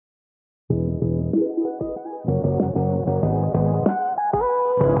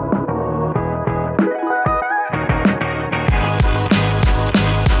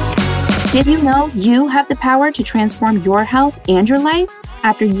Did you know you have the power to transform your health and your life?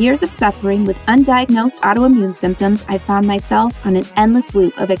 After years of suffering with undiagnosed autoimmune symptoms, I found myself on an endless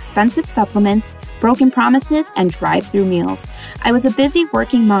loop of expensive supplements, broken promises, and drive-through meals. I was a busy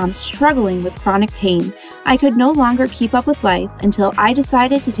working mom struggling with chronic pain. I could no longer keep up with life until I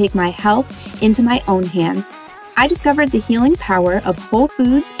decided to take my health into my own hands. I discovered the healing power of whole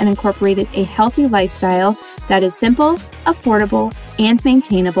foods and incorporated a healthy lifestyle that is simple, affordable, and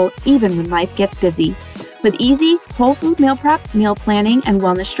maintainable even when life gets busy. With easy, whole food meal prep, meal planning, and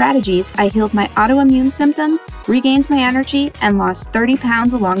wellness strategies, I healed my autoimmune symptoms, regained my energy, and lost 30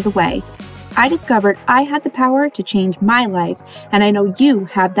 pounds along the way. I discovered I had the power to change my life, and I know you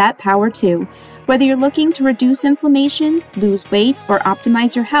have that power too. Whether you're looking to reduce inflammation, lose weight, or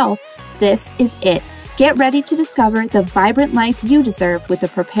optimize your health, this is it. Get ready to discover the vibrant life you deserve with the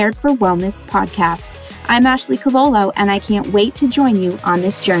Prepared for Wellness podcast. I'm Ashley Cavolo, and I can't wait to join you on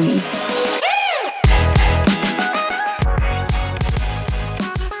this journey.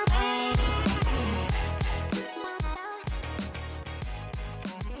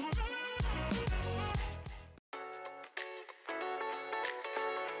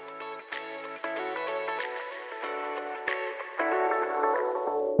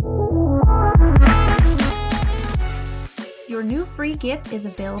 Your new free gift is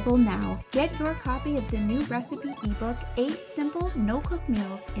available now. Get your copy of the new recipe ebook, 8 Simple No-Cook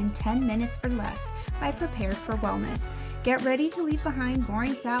Meals in 10 Minutes or Less by Prepared for Wellness. Get ready to leave behind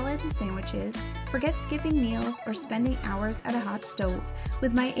boring salads and sandwiches. Forget skipping meals or spending hours at a hot stove.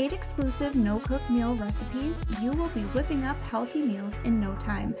 With my 8 exclusive no-cook meal recipes, you will be whipping up healthy meals in no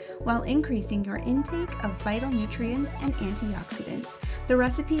time while increasing your intake of vital nutrients and antioxidants. The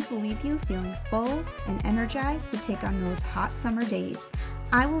recipes will leave you feeling full and energized to take on those hot summer days.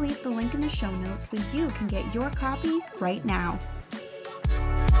 I will leave the link in the show notes so you can get your copy right now.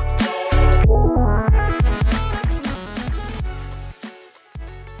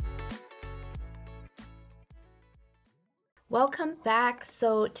 Welcome back.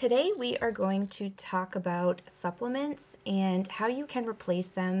 So today we are going to talk about supplements and how you can replace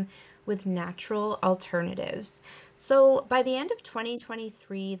them with natural alternatives. So by the end of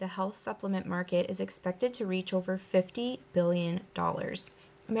 2023, the health supplement market is expected to reach over $50 billion.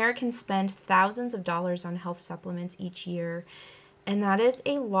 Americans spend thousands of dollars on health supplements each year, and that is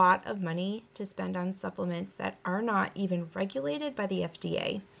a lot of money to spend on supplements that are not even regulated by the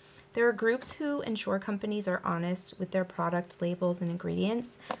FDA. There are groups who ensure companies are honest with their product labels and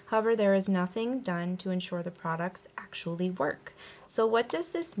ingredients. However, there is nothing done to ensure the products actually work. So what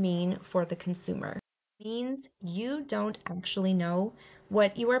does this mean for the consumer? It means you don't actually know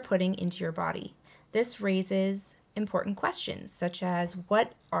what you are putting into your body. This raises important questions such as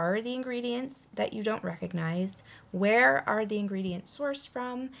what are the ingredients that you don't recognize, where are the ingredients sourced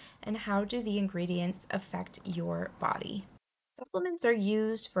from, and how do the ingredients affect your body? Supplements are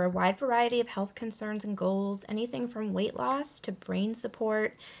used for a wide variety of health concerns and goals, anything from weight loss to brain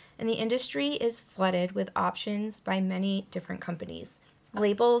support, and the industry is flooded with options by many different companies.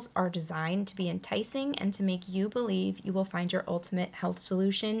 Labels are designed to be enticing and to make you believe you will find your ultimate health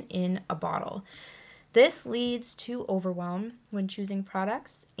solution in a bottle. This leads to overwhelm when choosing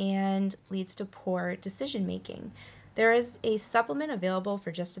products and leads to poor decision making. There is a supplement available for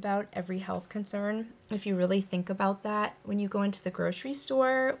just about every health concern. If you really think about that, when you go into the grocery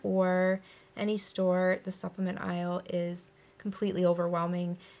store or any store, the supplement aisle is completely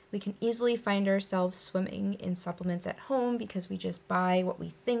overwhelming. We can easily find ourselves swimming in supplements at home because we just buy what we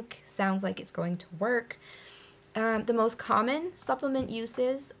think sounds like it's going to work. The most common supplement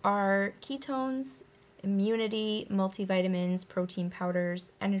uses are ketones, immunity, multivitamins, protein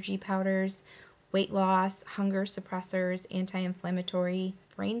powders, energy powders, weight loss, hunger suppressors, anti-inflammatory,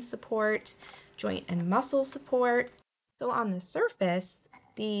 brain support, joint and muscle support. So on the surface,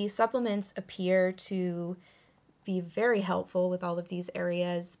 the supplements appear to be very helpful with all of these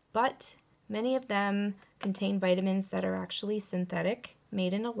areas, but many of them contain vitamins that are actually synthetic,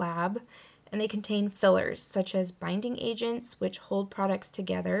 made in a lab, and they contain fillers such as binding agents, which hold products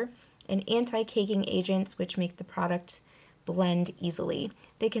together, and anti-caking agents, which make the product blend easily.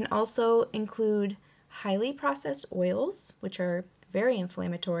 They can also include highly processed oils, which are very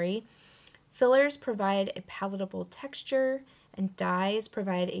inflammatory. Fillers provide a palatable texture, and dyes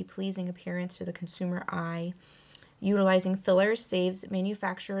provide a pleasing appearance to the consumer eye. Utilizing fillers saves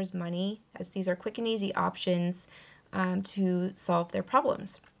manufacturers money, as these are quick and easy options to solve their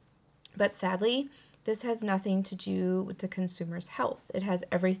problems. But sadly, this has nothing to do with the consumer's health. It has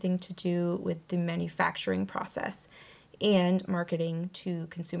everything to do with the manufacturing process and marketing to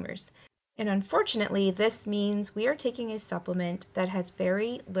consumers. And unfortunately, this means we are taking a supplement that has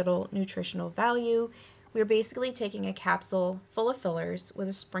very little nutritional value. We're basically taking a capsule full of fillers with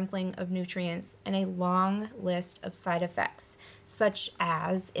a sprinkling of nutrients and a long list of side effects, such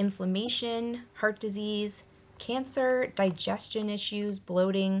as inflammation, heart disease, cancer, digestion issues,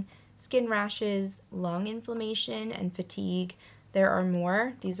 bloating, skin rashes, lung inflammation, and fatigue. There are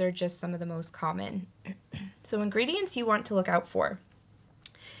more. These are just some of the most common. So, ingredients you want to look out for.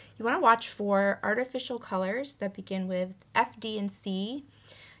 You want to watch for artificial colors that begin with F, D, and C,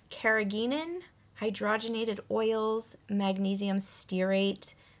 carrageenan, hydrogenated oils, magnesium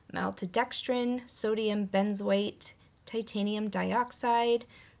stearate, maltodextrin, sodium benzoate, titanium dioxide.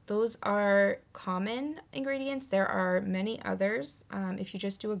 Those are common ingredients. There are many others. If you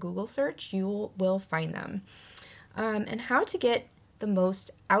just do a Google search, you will find them. And how to get the most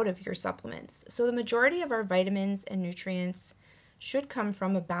out of your supplements. So, the majority of our vitamins and nutrients should come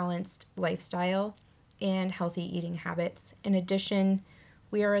from a balanced lifestyle and healthy eating habits. In addition,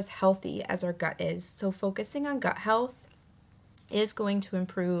 we are as healthy as our gut is. So, focusing on gut health is going to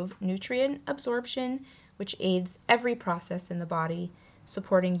improve nutrient absorption, which aids every process in the body,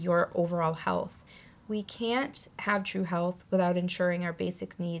 supporting your overall health. We can't have true health without ensuring our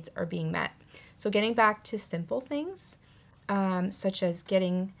basic needs are being met. So, getting back to simple things, such as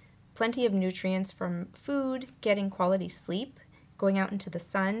getting plenty of nutrients from food, getting quality sleep, going out into the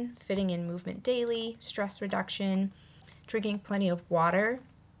sun, fitting in movement daily, stress reduction, drinking plenty of water,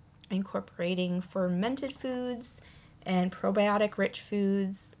 incorporating fermented foods and probiotic rich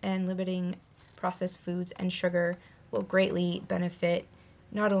foods, and limiting processed foods and sugar will greatly benefit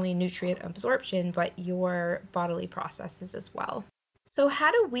not only nutrient absorption but your bodily processes as well. So,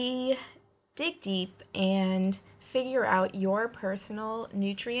 how do we dig deep and figure out your personal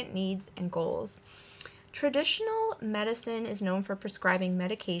nutrient needs and goals? Traditional medicine is known for prescribing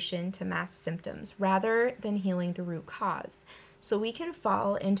medication to mask symptoms rather than healing the root cause. So we can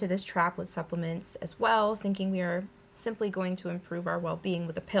fall into this trap with supplements as well, thinking we are simply going to improve our well being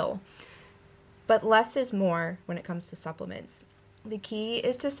with a pill. But less is more when it comes to supplements. The key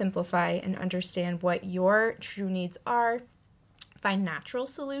is to simplify and understand what your true needs are, find natural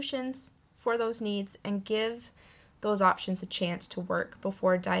solutions for those needs, and give those options a chance to work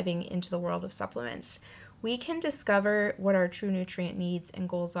before diving into the world of supplements. We can discover what our true nutrient needs and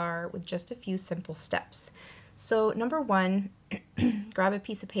goals are with just a few simple steps. So, number one, grab a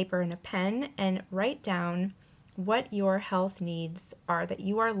piece of paper and a pen and write down what your health needs are that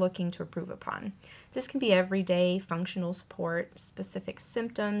you are looking to improve upon. This can be everyday functional support, specific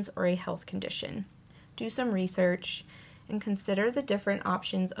symptoms, or a health condition. Do some research and consider the different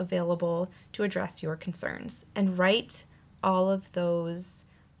options available to address your concerns, and write all of those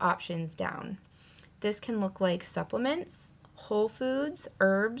options down. This can look like supplements, whole foods,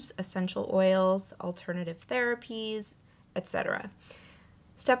 herbs, essential oils, alternative therapies, etc.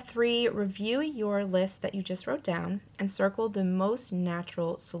 Step 3, review your list that you just wrote down and circle the most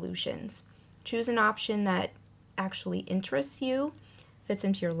natural solutions. Choose an option that actually interests you, fits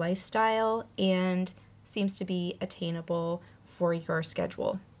into your lifestyle, and seems to be attainable for your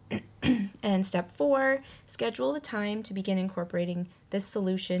schedule. And step 4, schedule the time to begin incorporating this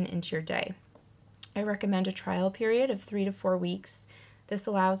solution into your day. I recommend a trial period of 3 to 4 weeks. This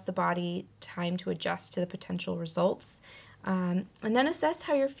allows the body time to adjust to the potential results. And then assess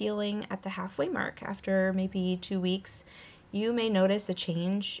how you're feeling at the halfway mark. After maybe 2 weeks, you may notice a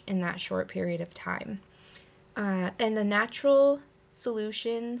change in that short period of time. And the natural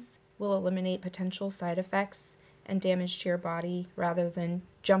solutions will eliminate potential side effects and damage to your body rather than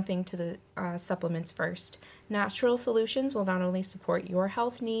jumping to the supplements first. Natural solutions will not only support your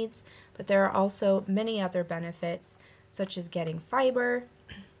health needs, but there are also many other benefits, such as getting fiber.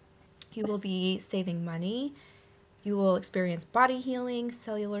 You will be saving money. You will experience body healing,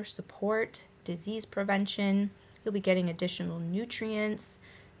 cellular support, disease prevention. You'll be getting additional nutrients,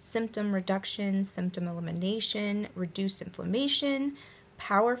 symptom reduction, symptom elimination, reduced inflammation,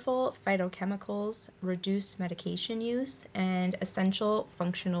 powerful phytochemicals, reduced medication use, and essential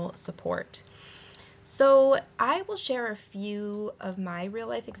functional support. So, I will share a few of my real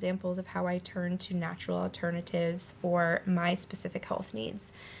life examples of how I turn to natural alternatives for my specific health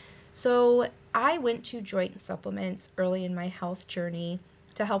needs. So, I went to joint supplements early in my health journey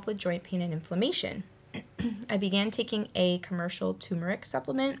to help with joint pain and inflammation. I began taking a commercial turmeric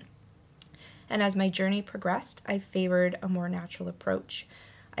supplement, and as my journey progressed, I favored a more natural approach.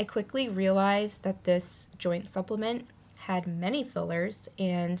 I quickly realized that this joint supplement had many fillers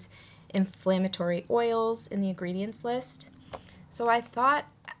and inflammatory oils in the ingredients list. So I thought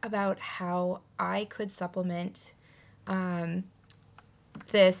about how I could supplement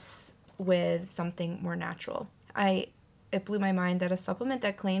this with something more natural. It blew my mind that a supplement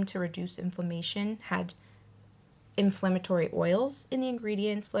that claimed to reduce inflammation had inflammatory oils in the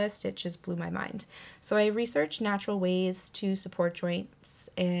ingredients list. It just blew my mind. So I researched natural ways to support joints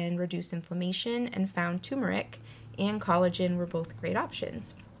and reduce inflammation and found turmeric and collagen were both great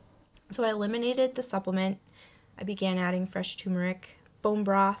options. So I eliminated the supplement. I began adding fresh turmeric, bone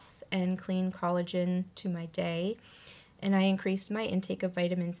broth, and clean collagen to my day. And I increased my intake of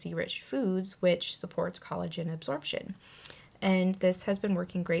vitamin C rich foods, which supports collagen absorption. And this has been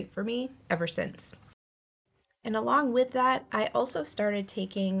working great for me ever since. And along with that, I also started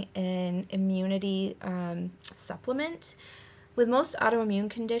taking an immunity supplement. With most autoimmune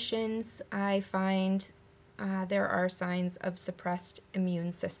conditions, I find there are signs of suppressed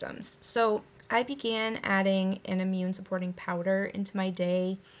immune systems. So I began adding an immune supporting powder into my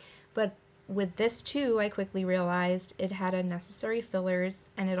day, but with this too, I quickly realized it had unnecessary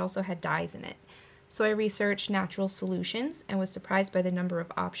fillers and it also had dyes in it. So I researched natural solutions and was surprised by the number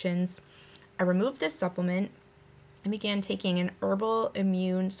of options. I removed this supplement and began taking an herbal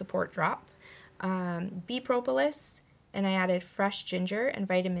immune support drop, bee propolis, and I added fresh ginger and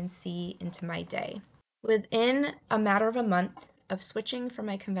vitamin C into my day. Within a matter of a month of switching from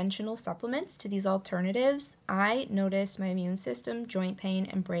my conventional supplements to these alternatives, I noticed my immune system, joint pain,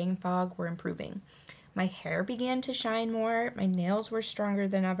 and brain fog were improving. My hair began to shine more, my nails were stronger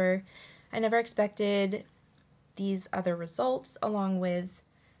than ever. I never expected these other results, along with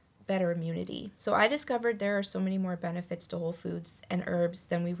better immunity. So I discovered there are so many more benefits to whole foods and herbs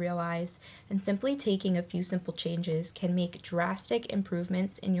than we realize, and simply taking a few simple changes can make drastic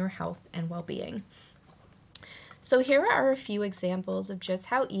improvements in your health and well-being. So here are a few examples of just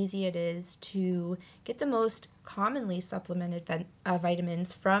how easy it is to get the most commonly supplemented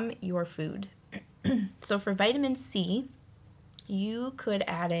vitamins from your food. So for vitamin C, you could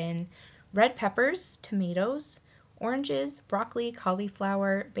add in red peppers, tomatoes, oranges, broccoli,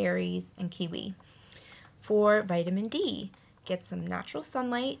 cauliflower, berries, and kiwi. For vitamin D, get some natural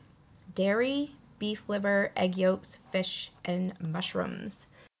sunlight, dairy, beef liver, egg yolks, fish, and mushrooms.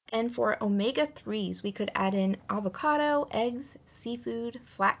 And for omega 3s, we could add in avocado, eggs, seafood,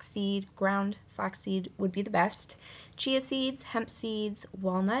 flaxseed, ground flaxseed would be the best, chia seeds, hemp seeds,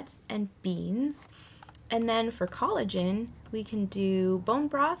 walnuts, and beans. And then for collagen, we can do bone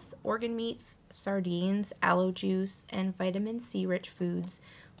broth, organ meats, sardines, aloe juice, and vitamin C rich foods,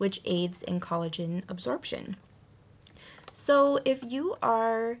 which aids in collagen absorption. So if you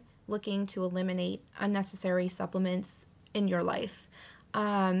are looking to eliminate unnecessary supplements in your life,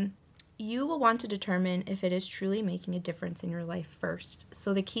 you will want to determine if it is truly making a difference in your life first.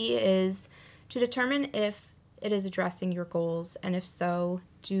 So the key is to determine if it is addressing your goals, and if so,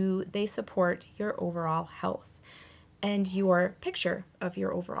 do they support your overall health and your picture of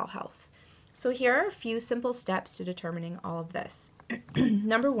your overall health. So here are a few simple steps to determining all of this.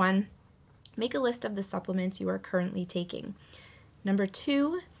 Number 1, make a list of the supplements you are currently taking. Number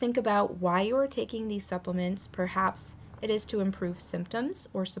 2, think about why you are taking these supplements. Perhaps it is to improve symptoms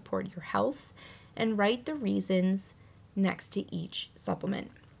or support your health, and write the reasons next to each supplement.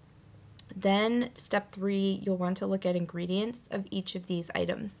 Then step 3, you'll want to look at ingredients of each of these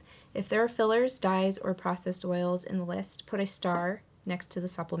items. If there are fillers, dyes, or processed oils in the list, put a star next to the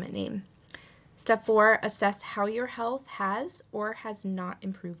supplement name. Step 4, assess how your health has or has not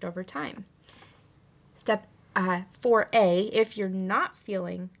improved over time. Step 4A, if you're not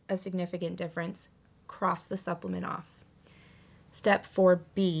feeling a significant difference, cross the supplement off. Step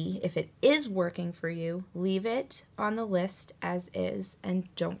 4B, if it is working for you, leave it on the list as is and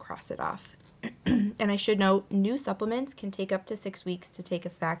don't cross it off. And I should note, new supplements can take up to 6 weeks to take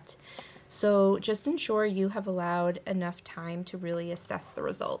effect, so just ensure you have allowed enough time to really assess the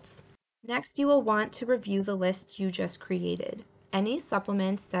results. Next, you will want to review the list you just created. Any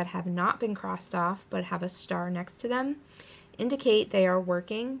supplements that have not been crossed off but have a star next to them indicate they are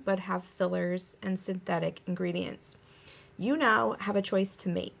working but have fillers and synthetic ingredients. You now have a choice to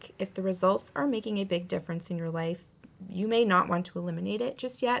make. If the results are making a big difference in your life, you may not want to eliminate it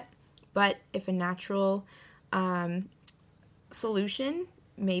just yet, but if a natural solution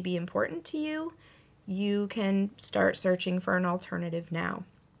may be important to you, you can start searching for an alternative now.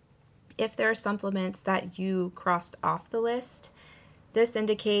 If there are supplements that you crossed off the list, this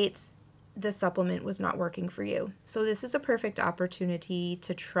indicates the supplement was not working for you. So this is a perfect opportunity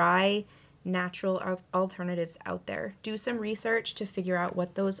to try natural alternatives out there. Do some research to figure out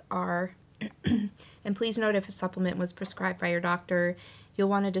what those are. And please note, if a supplement was prescribed by your doctor, you'll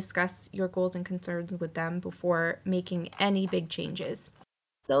want to discuss your goals and concerns with them before making any big changes.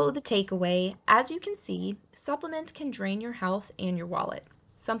 So the takeaway, as you can see, supplements can drain your health and your wallet.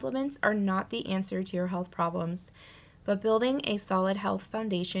 Supplements are not the answer to your health problems, but building a solid health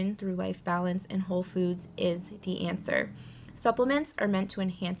foundation through life balance and whole foods is the answer. Supplements are meant to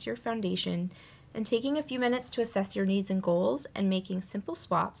enhance your foundation, and taking a few minutes to assess your needs and goals and making simple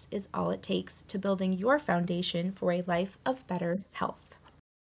swaps is all it takes to building your foundation for a life of better health.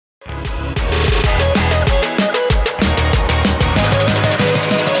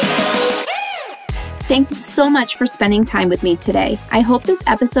 Thank you so much for spending time with me today. I hope this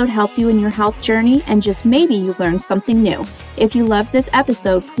episode helped you in your health journey and just maybe you learned something new. If you loved this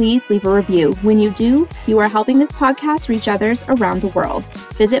episode, please leave a review. When you do, you are helping this podcast reach others around the world.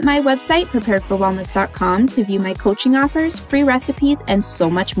 Visit my website, preparedforwellness.com, to view my coaching offers, free recipes, and so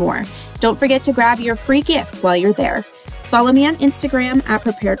much more. Don't forget to grab your free gift while you're there. Follow me on Instagram at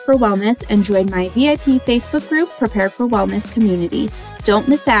Prepared for Wellness and join my VIP Facebook group, Prepared for Wellness Community. Don't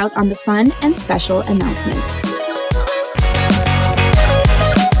miss out on the fun and special announcements.